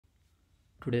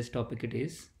Today's topic it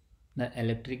is the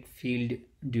electric field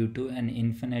due to an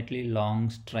infinitely long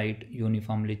straight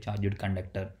uniformly charged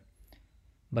conductor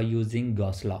by using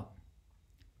Gauss law.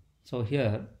 So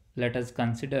here let us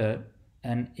consider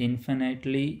an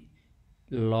infinitely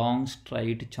long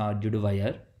straight charged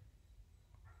wire.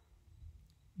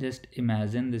 Just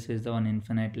imagine this is the one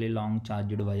infinitely long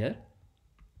charged wire.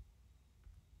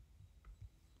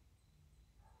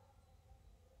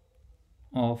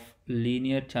 Of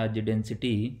linear charge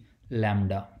density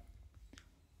lambda.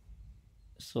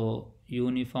 So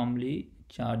uniformly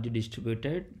charge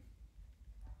distributed.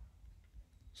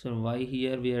 So why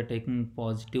here we are taking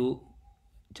positive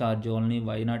charge only,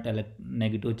 why not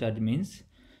negative charge? Means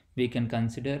we can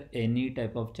consider any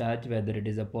type of charge, whether it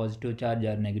is a positive charge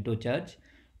or negative charge,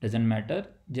 doesn't matter.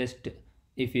 Just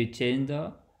if you change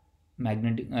the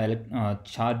magnetic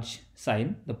charge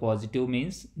sign, the positive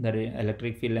means the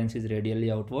electric field lines is radially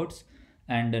outwards,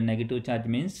 and the negative charge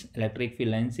means electric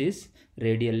field lines is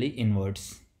radially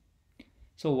inwards.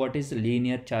 So what is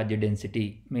linear charge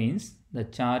density? Means the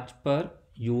charge per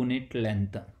unit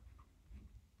length.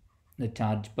 The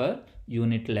charge per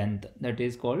unit length, that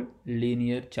is called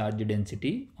linear charge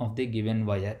density of the given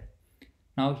wire.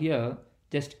 Now here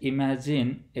just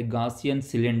imagine a Gaussian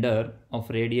cylinder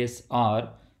of radius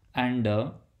r and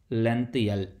length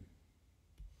L.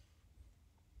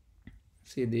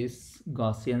 See this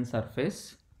Gaussian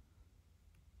surface.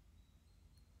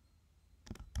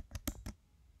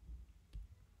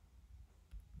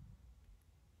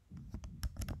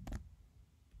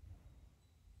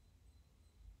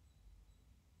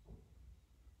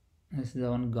 This is the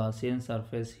one Gaussian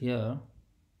surface here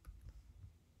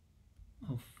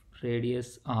of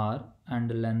radius r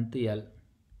and length L.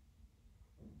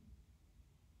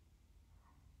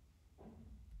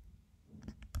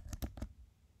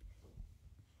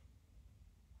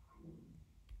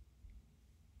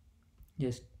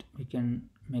 Just we can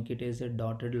make it as a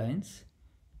dotted lines,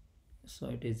 so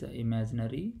it is an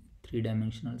imaginary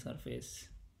three-dimensional surface.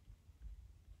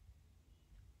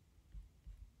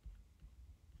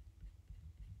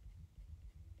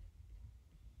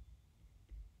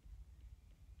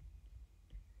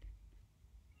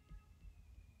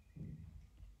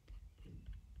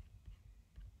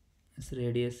 This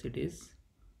radius it is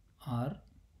r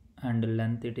and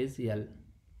length it is L.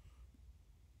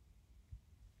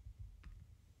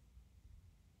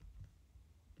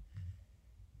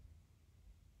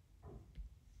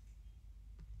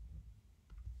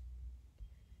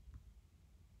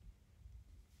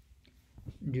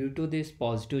 Due to this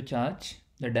positive charge,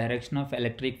 the direction of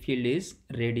electric field is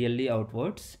radially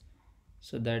outwards.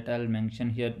 So that I'll mention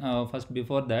here. First,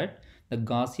 before that, the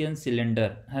Gaussian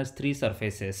cylinder has three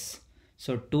surfaces.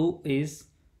 So two is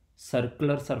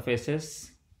circular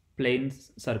surfaces, plain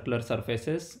circular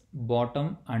surfaces,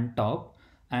 bottom and top,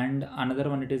 and another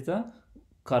one it is the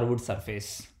curved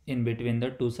surface. In between the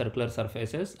two circular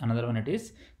surfaces, another one it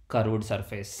is curved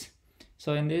surface.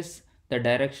 So in this, the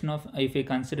direction of, if we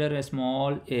consider a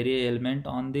small area element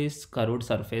on this curved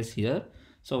surface here,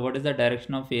 so what is the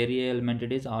direction of area element?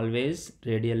 It is always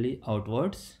radially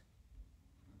outwards.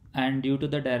 And due to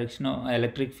the direction of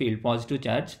electric field, positive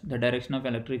charge, the direction of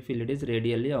electric field it is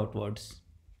radially outwards.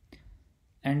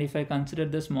 And if I consider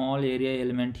the small area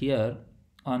element here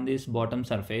on this bottom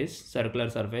surface, circular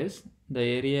surface, the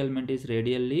area element is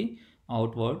radially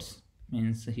outwards,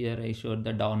 means here I showed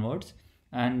the downwards,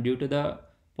 and due to the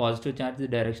positive charge, the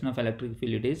direction of electric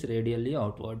field is radially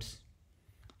outwards.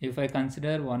 If I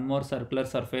consider one more circular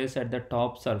surface at the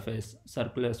top surface,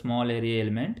 circular small area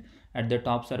element at the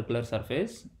top circular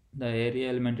surface, the area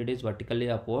element it is vertically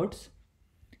upwards,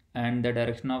 and the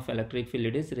direction of electric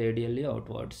field is radially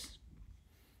outwards.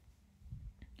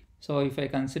 So if I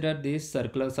consider these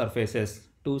circular surfaces,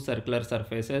 two circular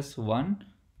surfaces 1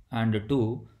 and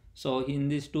 2, so in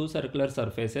these two circular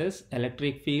surfaces,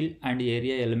 electric field and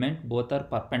area element both are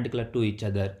perpendicular to each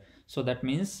other. So that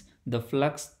means the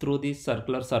flux through these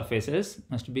circular surfaces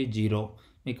must be 0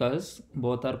 because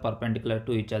both are perpendicular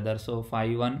to each other. So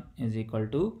phi1 is equal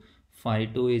to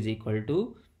phi2 is equal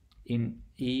to in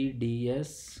E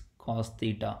ds cos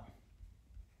theta.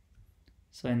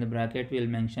 So in the bracket we will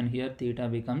mention here theta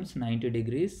becomes 90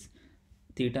 degrees.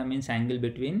 Theta means angle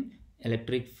between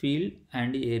electric field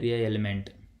and area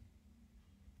element.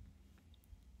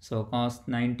 So cos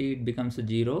 90 it becomes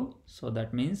 0. So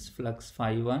that means flux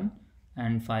phi1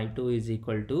 and phi2 is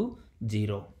equal to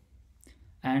 0.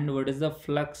 And what is the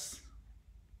flux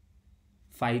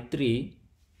phi3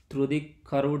 through the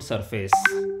curved surface?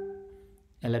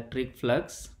 Electric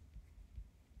flux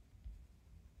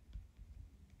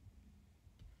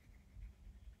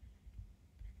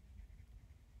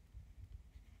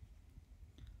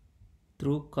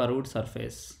through curved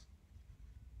surface.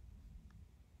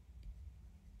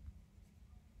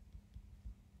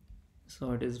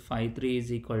 So it is phi 3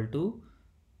 is equal to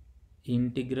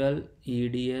integral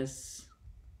EDS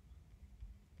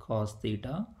cos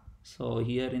theta. So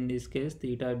here in this case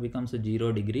theta becomes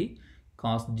 0 degree,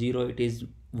 cos 0 it is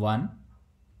 1.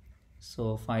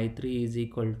 So phi 3 is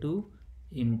equal to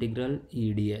integral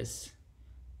EDS,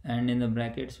 and in the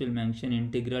brackets we'll mention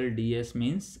integral ds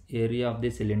means area of the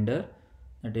cylinder,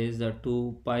 that is the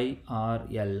 2 pi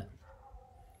RL.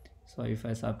 So if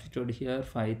I substitute here,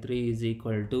 phi 3 is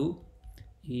equal to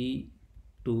E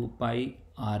 2 pi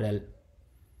RL.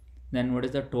 Then what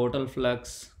is the total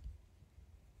flux?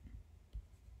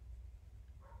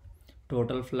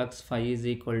 Total flux phi is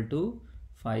equal to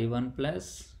phi 1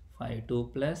 plus phi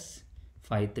 2 plus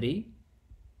phi 3.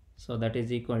 So that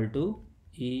is equal to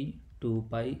E 2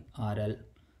 pi RL.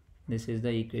 This is the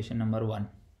equation number 1.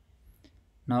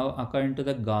 Now according to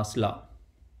the Gauss law,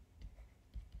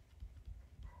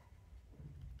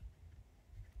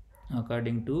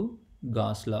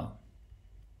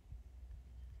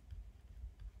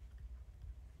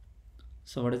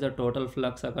 so what is the total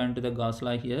flux according to the Gauss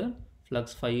law here?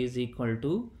 Flux phi is equal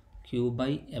to Q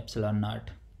by epsilon naught.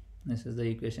 This is the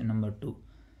equation number 2.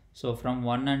 So from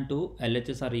 1 and 2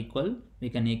 LHS are equal, we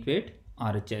can equate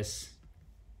RHS.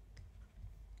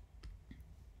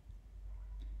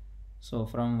 So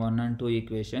from 1 and 2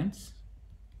 equations,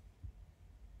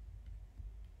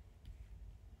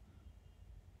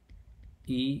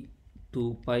 E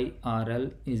 2 pi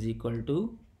RL is equal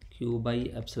to Q by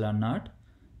epsilon naught.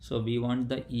 So we want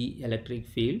the E electric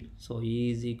field. So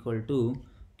E is equal to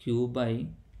Q by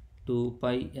 2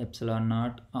 pi epsilon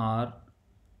naught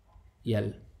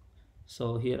RL.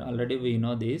 So here already we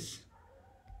know this.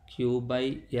 Q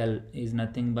by L is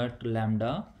nothing but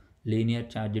lambda, linear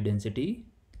charge density.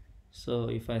 So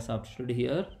if I substitute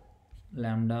here,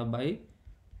 lambda by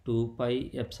 2 pi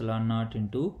epsilon naught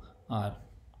into R.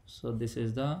 So this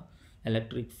is the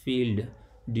electric field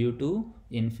due to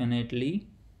infinitely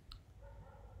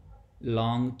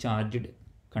long charged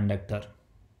conductor.